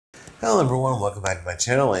Hello everyone, welcome back to my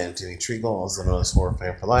channel. I am Timmy Treagle, also known as Horror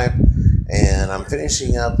Fan for Life, and I'm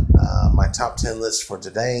finishing up my top 10 list for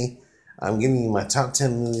today. I'm giving you my top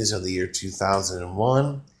 10 movies of the year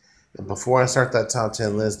 2001. And before I start that top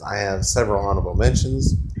 10 list, I have several honorable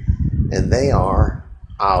mentions, and they are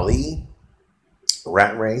Ali,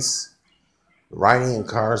 Rat Race, Riding in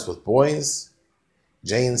Cars with Boys,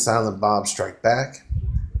 Jay and Silent Bob Strike Back,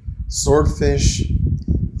 Swordfish,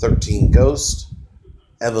 13 Ghosts,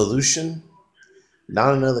 Evolution,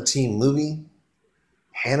 Not Another Teen Movie,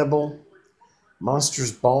 Hannibal,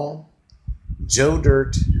 Monsters Ball, Joe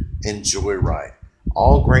Dirt, and Joyride.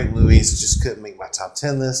 All great movies, just couldn't make my top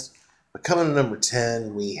 10 list. But coming to number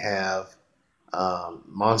 10, we have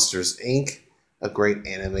Monsters Inc., a great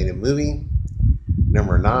animated movie.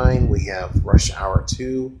 Number 9, we have Rush Hour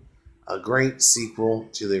 2, a great sequel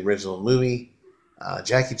to the original movie.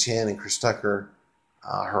 Jackie Chan and Chris Tucker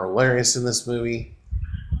are hilarious in this movie,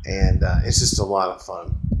 and it's just a lot of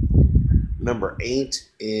fun. Number 8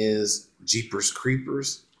 is Jeepers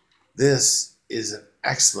Creepers. This is an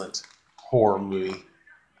excellent horror movie.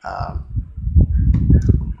 Um,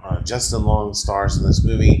 Justin Long stars in this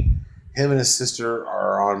movie. Him and his sister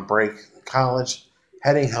are on break in college,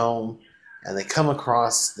 heading home, and they come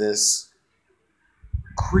across this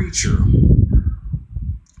creature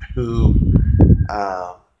who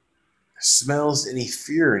smells any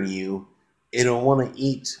fear in you. It'll want to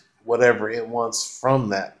eat whatever it wants from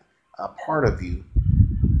that part of you,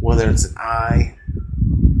 whether it's an eye,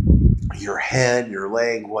 your head, your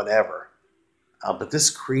leg, whatever. But this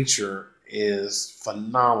creature is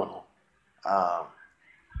phenomenal. Uh,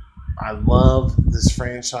 I love this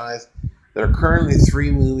franchise. There are currently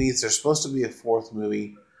 3 movies. There's supposed to be a 4th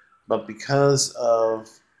movie, but because of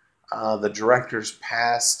the director's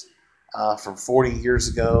past from 40 years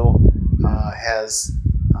ago, has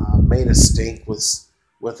made a stink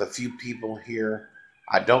with a few people here.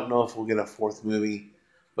 I don't know if we'll get a 4th movie,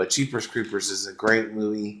 but Jeepers Creepers is a great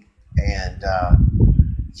movie, and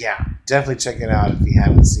yeah, definitely check it out if you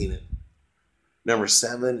haven't seen it. Number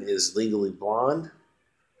 7 is Legally Blonde.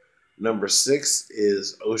 Number 6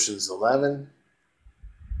 is Ocean's 11.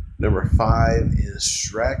 Number 5 is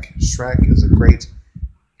Shrek. Shrek is a great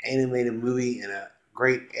animated movie and a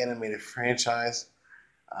great animated franchise.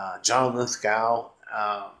 John Lithgow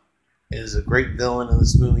is a great villain in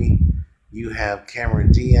this movie. You have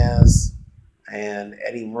Cameron Diaz and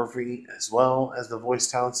Eddie Murphy as well as the voice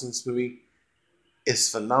talents in this movie.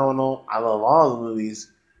 It's phenomenal. I love all the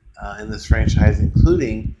movies in this franchise,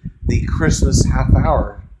 including the Christmas half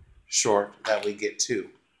hour short that we get too.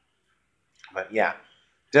 But yeah,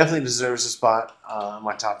 definitely deserves a spot on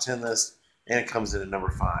my top 10 list, and it comes in at number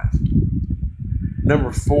 5.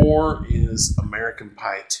 Number 4 is American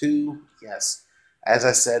Pie 2. Yes, as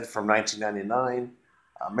I said, from 1999,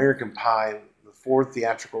 American Pie, the 4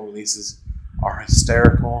 theatrical releases are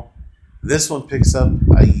hysterical. This one picks up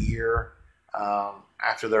a year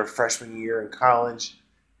after their freshman year in college,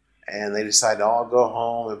 and they decide to all go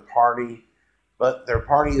home and party, but their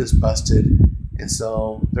party is busted, and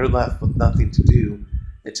so they're left with nothing to do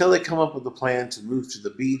until they come up with a plan to move to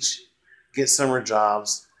the beach, get summer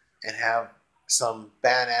jobs, and have some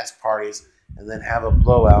badass parties, and then have a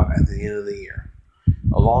blowout at the end of the year.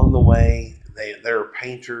 Along the way, they're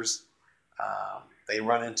painters. They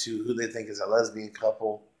run into who they think is a lesbian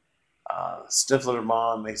couple. Stifler's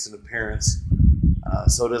mom makes an appearance.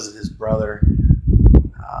 So does his brother.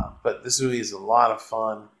 But this movie is a lot of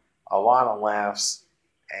fun, a lot of laughs,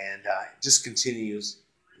 and just continues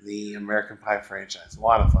the American Pie franchise. A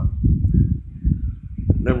lot of fun.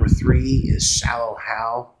 Number 3 is Shallow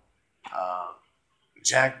Hal.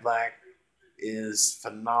 Jack Black is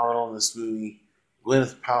phenomenal in this movie.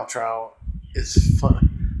 Gwyneth Paltrow is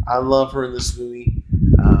fun. I love her in this movie.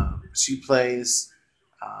 She plays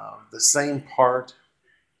the same part,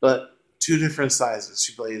 but 2 different sizes.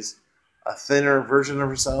 She plays a thinner version of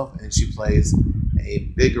herself, and she plays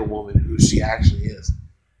a bigger woman who she actually is.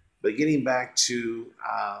 But getting back to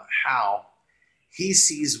Hal, he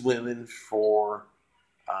sees women for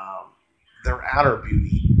their outer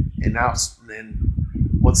beauty, and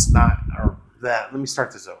what's not, or that. Let me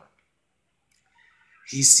start this over.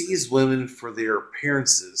 He sees women for their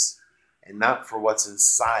appearances and not for what's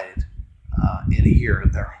inside in here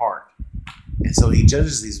in their heart. And so he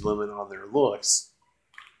judges these women on their looks,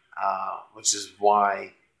 which is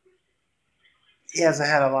why he hasn't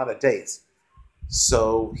had a lot of dates.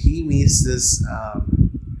 So he meets this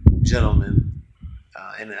gentleman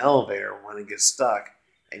in an elevator when he gets stuck,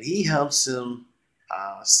 and he helps him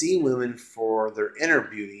see women for their inner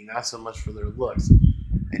beauty, not so much for their looks.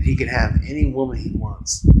 And he can have any woman he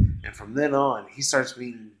wants. And from then on, he starts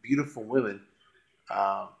meeting beautiful women,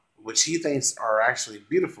 uh, which he thinks are actually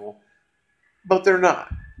beautiful, but they're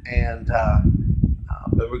not.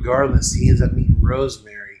 But regardless, he ends up meeting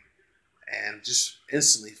Rosemary and just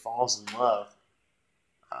instantly falls in love.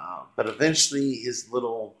 But eventually, his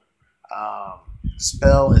little um,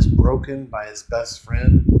 spell is broken by his best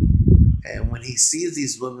friend. And when he sees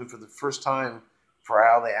these women for the first time for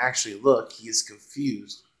how they actually look, he is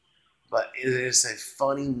confused. But it is a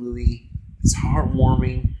funny movie. It's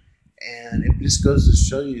heartwarming, and it just goes to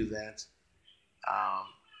show you that um,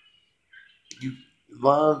 you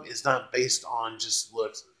love is not based on just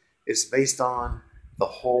looks. It's based on the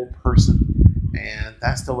whole person, and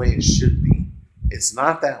that's the way it should be. It's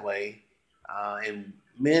not that way, and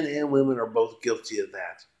men and women are both guilty of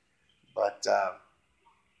that. But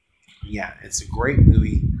yeah, it's a great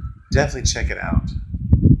movie. Definitely check it out.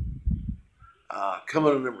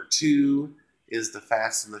 Coming on number two is The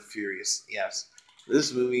Fast and the Furious. Yes,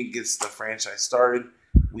 this movie gets the franchise started.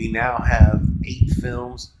 We now have 8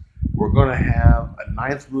 films. We're going to have a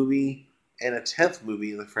ninth movie and a 10th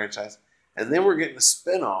movie in the franchise. And then we're getting a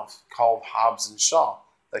spinoff called Hobbs and Shaw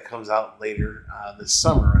that comes out later this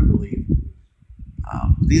summer, I believe.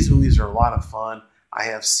 These movies are a lot of fun. I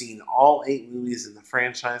have seen all 8 movies in the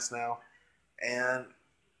franchise now, and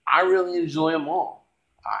I really enjoy them all.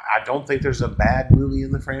 I don't think there's a bad movie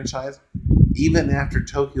in the franchise, even after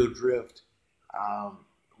Tokyo Drift, um,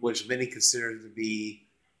 which many consider to be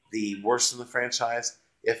the worst in the franchise,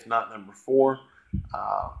 if not number 4.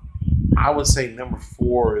 Uh, I would say number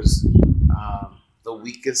 4 is the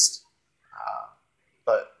weakest. Uh,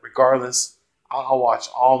 but regardless, I'll watch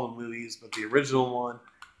all the movies. But the original one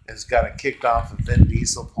has got it kicked off with Vin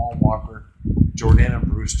Diesel, Paul Walker, Jordana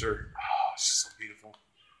Brewster. Oh, she's so beautiful.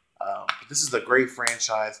 But this is a great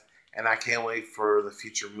franchise, and I can't wait for the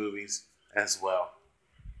future movies as well.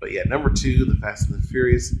 But yeah, number 2, The Fast and the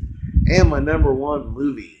Furious, and my number 1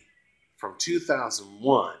 movie from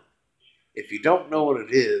 2001. If you don't know what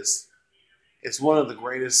it is, it's one of the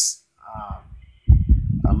greatest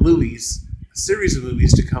movies, a series of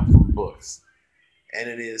movies to come from books, and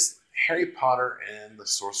it is Harry Potter and the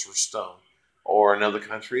Sorcerer's Stone, or in other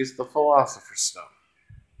countries, the Philosopher's Stone.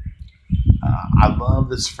 I love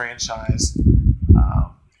this franchise.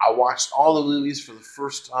 I watched all the movies for the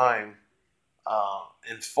first time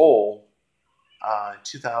in full in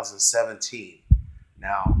 2017.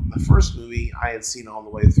 Now, the first movie I had seen all the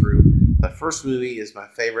way through. The first movie is my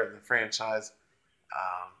favorite in the franchise.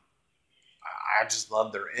 Um, I just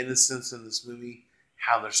love their innocence in this movie,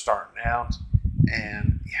 how they're starting out,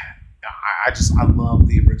 and yeah, I love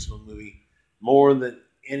the original movie more than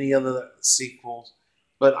any other sequels.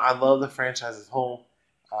 But I love the franchise as a whole.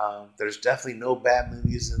 There's definitely no bad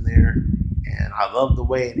movies in there, and I love the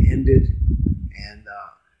way it ended. And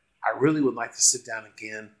I really would like to sit down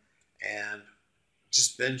again and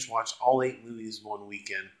just binge watch all 8 movies one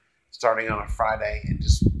weekend, starting on a Friday, and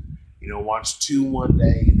just watch 2 one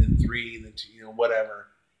day, and then 3, and then 2, whatever.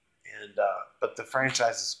 And but the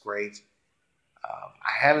franchise is great.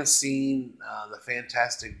 I haven't seen the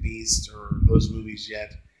Fantastic Beasts or those movies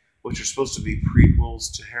yet, which are supposed to be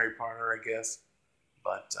prequels to Harry Potter, I guess.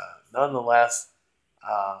 But nonetheless,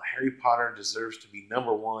 Harry Potter deserves to be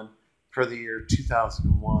number 1 for the year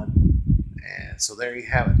 2001. And so there you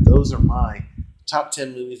have it. Those are my top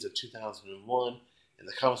 10 movies of 2001. In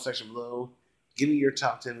the comment section below, give me your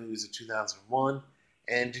top 10 movies of 2001.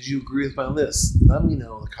 And did you agree with my list? Let me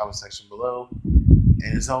know in the comment section below.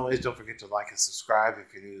 And as always, don't forget to like and subscribe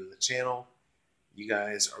if you're new to the channel. You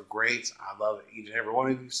guys are great. I love each and every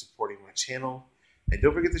one of you supporting my channel. And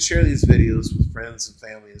don't forget to share these videos with friends and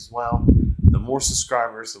family as well. The more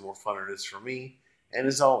subscribers, the more fun it is for me. And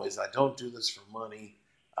as always, I don't do this for money,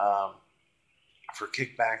 for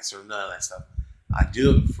kickbacks or none of that stuff. I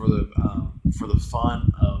do it for the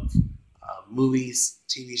fun of movies,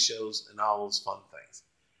 TV shows, and all those fun things.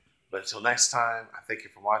 But until next time, I thank you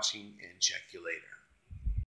for watching, and check you later.